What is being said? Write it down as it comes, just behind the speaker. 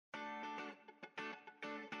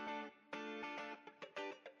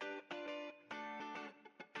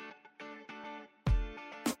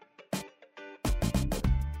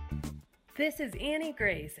This is Annie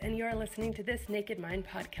Grace, and you are listening to this Naked Mind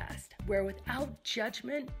podcast, where without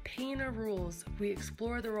judgment, pain, or rules, we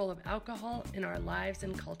explore the role of alcohol in our lives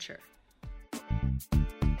and culture.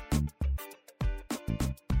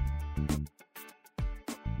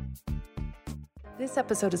 This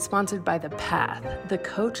episode is sponsored by The Path, the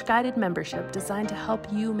coach-guided membership designed to help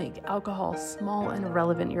you make alcohol small and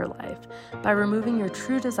irrelevant in your life by removing your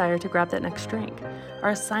true desire to grab that next drink.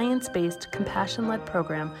 Our science-based, compassion-led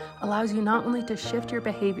program allows you not only to shift your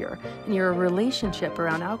behavior and your relationship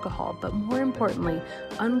around alcohol, but more importantly,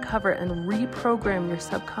 uncover and reprogram your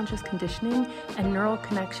subconscious conditioning and neural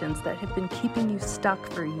connections that have been keeping you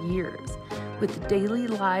stuck for years. With daily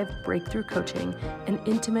live breakthrough coaching, an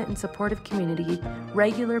intimate and supportive community,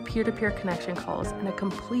 regular peer-to-peer connection calls, and a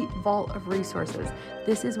complete vault of resources,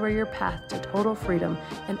 this is where your path to total freedom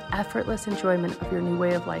and effortless enjoyment of your new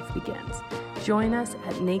way of life begins. Join us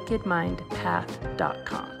at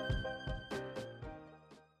nakedmindpath.com.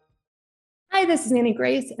 Hi, this is Annie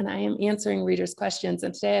Grace, and I am answering readers' questions.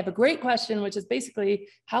 And today I have a great question, which is basically,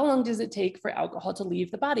 how long does it take for alcohol to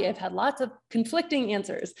leave the body? I've had lots of conflicting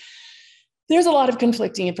answers. There's a lot of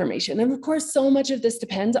conflicting information. And of course, so much of this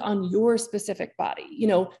depends on your specific body.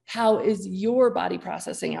 How is your body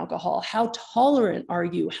processing alcohol? How tolerant are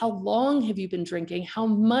you? How long have you been drinking? How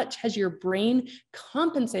much has your brain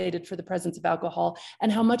compensated for the presence of alcohol?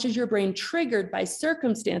 And how much is your brain triggered by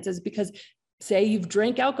circumstances? Because say you've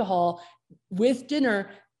drank alcohol with dinner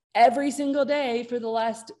every single day for the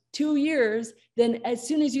last 2 years, then as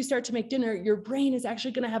soon as you start to make dinner, your brain is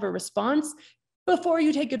actually going to have a response before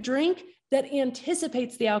you take a drink that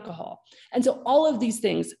anticipates the alcohol. And so all of these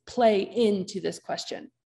things play into this question.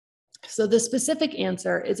 So the specific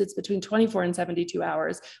answer is it's between 24 and 72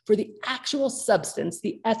 hours for the actual substance,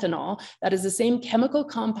 the ethanol. That is the same chemical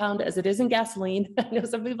compound as it is in gasoline. I know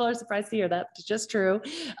some people are surprised to hear that, but it's just true.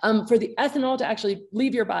 For the ethanol to actually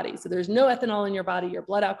leave your body. So there's no ethanol in your body. Your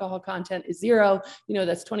blood alcohol content is 0.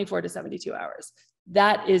 That's 24 to 72 hours.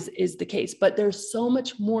 That is the case, but there's so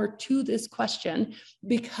much more to this question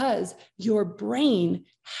because your brain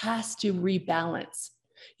has to rebalance.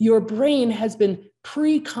 Your brain has been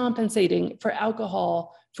pre-compensating for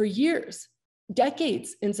alcohol for years,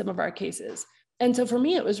 decades in some of our cases. And so for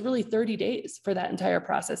me, it was really 30 days for that entire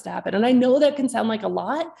process to happen. And I know that can sound like a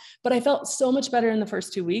lot, but I felt so much better in the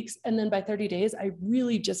first 2 weeks. And then by 30 days, I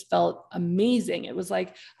really just felt amazing. It was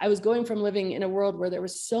like I was going from living in a world where there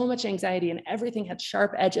was so much anxiety and everything had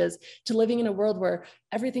sharp edges to living in a world where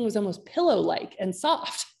everything was almost pillow-like and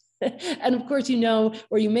soft. And of course,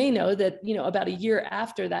 or you may know that, about a year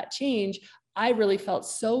after that change, I really felt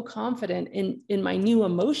so confident in my new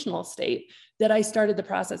emotional state that I started the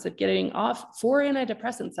process of getting off 4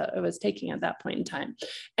 antidepressants that I was taking at that point in time.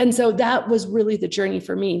 And so that was really the journey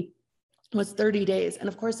for me, was 30 days. And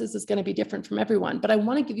of course, this is going to be different from everyone, but I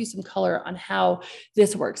want to give you some color on how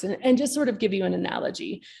this works and just sort of give you an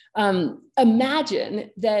analogy.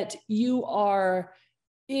 Imagine that you are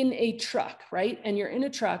in a truck, right? And you're in a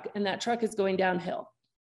truck and that truck is going downhill.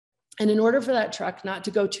 And in order for that truck not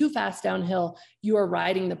to go too fast downhill, you are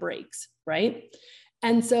riding the brakes, right?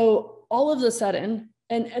 And so all of a sudden,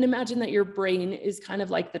 and imagine that your brain is kind of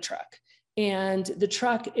like the truck, and the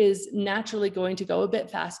truck is naturally going to go a bit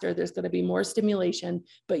faster. There's going to be more stimulation,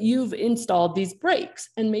 but you've installed these brakes,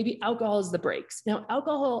 and maybe alcohol is the brakes. Now,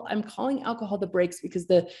 alcohol, I'm calling alcohol the brakes because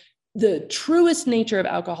the truest nature of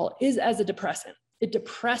alcohol is as a depressant. It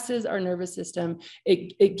depresses our nervous system.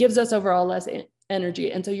 It gives us overall less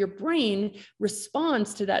energy. And so your brain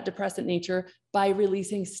responds to that depressant nature by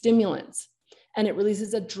releasing stimulants. And it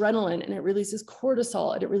releases adrenaline, and it releases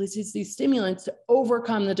cortisol, and it releases these stimulants to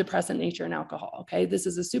overcome the depressant nature in alcohol. Okay. This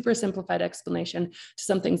is a super simplified explanation to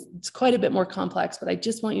something that's quite a bit more complex, but I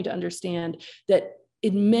just want you to understand that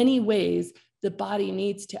in many ways, the body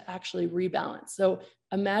needs to actually rebalance. So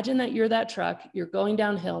imagine that you're that truck, you're going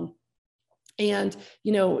downhill, and,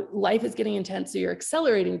 life is getting intense. So you're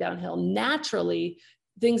accelerating downhill. Naturally,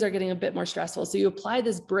 things are getting a bit more stressful. So you apply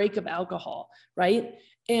this brake of alcohol, right?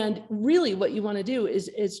 And really what you want to do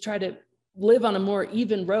is try to live on a more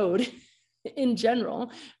even road in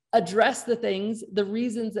general, address the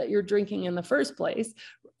reasons that you're drinking in the first place.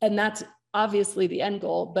 And that's obviously the end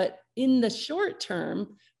goal. But in the short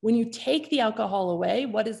term, when you take the alcohol away,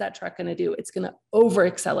 what is that truck going to do? It's going to over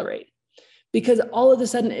accelerate. Because all of a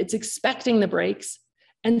sudden it's expecting the brakes.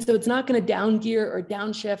 And so it's not going to down gear or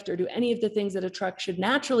downshift or do any of the things that a truck should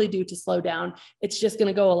naturally do to slow down. It's just going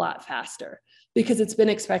to go a lot faster because it's been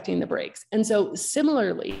expecting the brakes. And so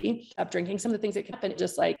similarly, up drinking, some of the things that can happen,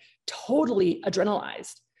 just like totally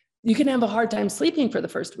adrenalized. You can have a hard time sleeping for the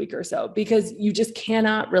first week or so because you just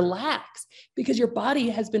cannot relax because your body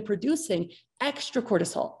has been producing extra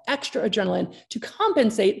cortisol, extra adrenaline to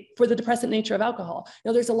compensate for the depressant nature of alcohol.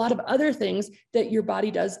 Now, there's a lot of other things that your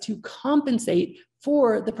body does to compensate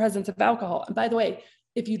for the presence of alcohol. And by the way,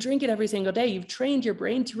 if you drink it every single day, you've trained your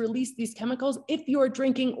brain to release these chemicals if you're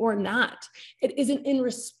drinking or not. It isn't in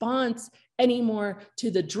response anymore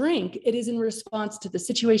to the drink. It is in response to the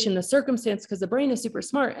situation, the circumstance, because the brain is super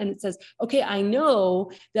smart and it says, okay, I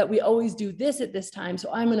know that we always do this at this time,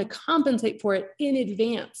 so I'm going to compensate for it in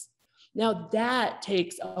advance. Now that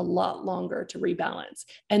takes a lot longer to rebalance.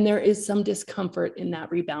 And there is some discomfort in that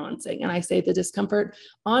rebalancing. And I say the discomfort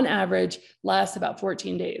on average lasts about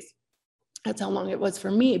 14 days. That's how long it was for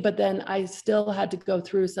me. But then I still had to go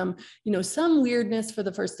through some weirdness for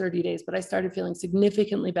the first 30 days, but I started feeling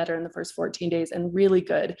significantly better in the first 14 days and really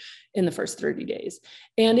good in the first 30 days.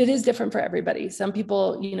 And it is different for everybody. Some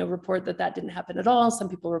people, report that didn't happen at all. Some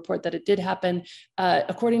people report that it did happen.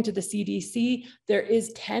 According to the CDC, there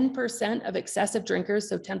is 10% of excessive drinkers.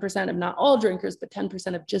 So 10% of not all drinkers, but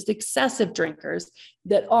 10% of just excessive drinkers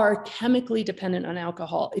that are chemically dependent on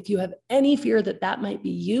alcohol. If you have any fear that might be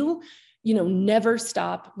you, never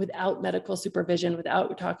stop without medical supervision,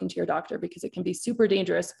 without talking to your doctor, because it can be super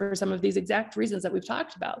dangerous for some of these exact reasons that we've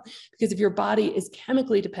talked about. Because if your body is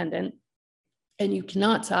chemically dependent and you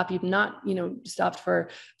cannot stop, you've not, stopped for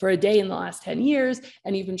a day in the last 10 years,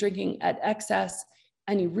 and you've been drinking at excess,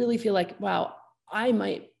 and you really feel like, wow, I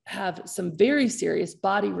might have some very serious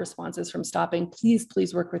body responses from stopping, please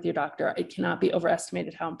work with your doctor. It cannot be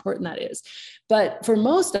overestimated how important that is. But for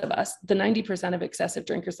most of us, the 90% of excessive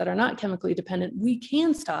drinkers that are not chemically dependent, we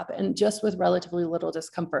can stop, and just with relatively little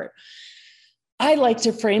discomfort. I like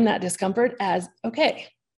to frame that discomfort as, okay,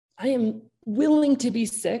 I am willing to be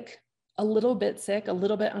sick, a little bit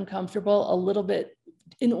uncomfortable, a little bit,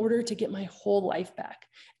 in order to get my whole life back.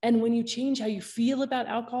 And when you change how you feel about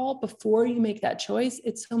alcohol before you make that choice,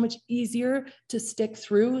 it's so much easier to stick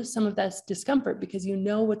through some of that discomfort because you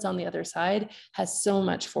know what's on the other side has so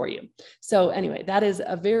much for you. So anyway, that is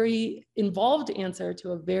a very involved answer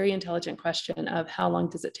to a very intelligent question of how long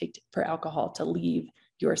does it take for alcohol to leave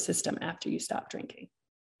your system after you stop drinking.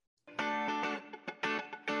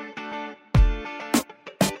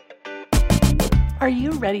 Are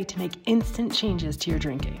you ready to make instant changes to your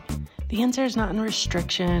drinking? The answer is not in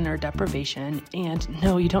restriction or deprivation, and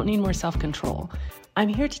no, you don't need more self-control. I'm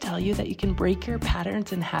here to tell you that you can break your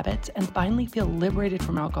patterns and habits and finally feel liberated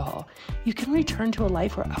from alcohol. You can return to a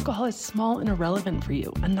life where alcohol is small and irrelevant for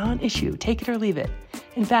you, a non-issue, take it or leave it.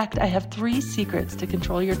 In fact, I have 3 secrets to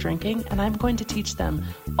control your drinking, and I'm going to teach them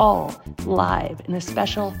all live in a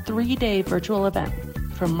special 3-day virtual event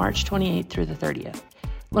from March 28th through the 30th.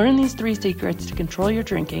 Learn these 3 secrets to control your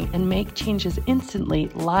drinking and make changes instantly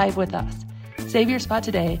live with us. Save your spot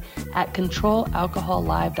today at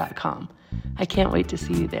controlalcohollive.com. I can't wait to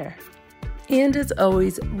see you there. And as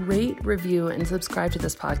always, rate, review, and subscribe to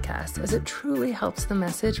this podcast, as it truly helps the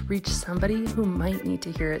message reach somebody who might need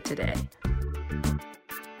to hear it today.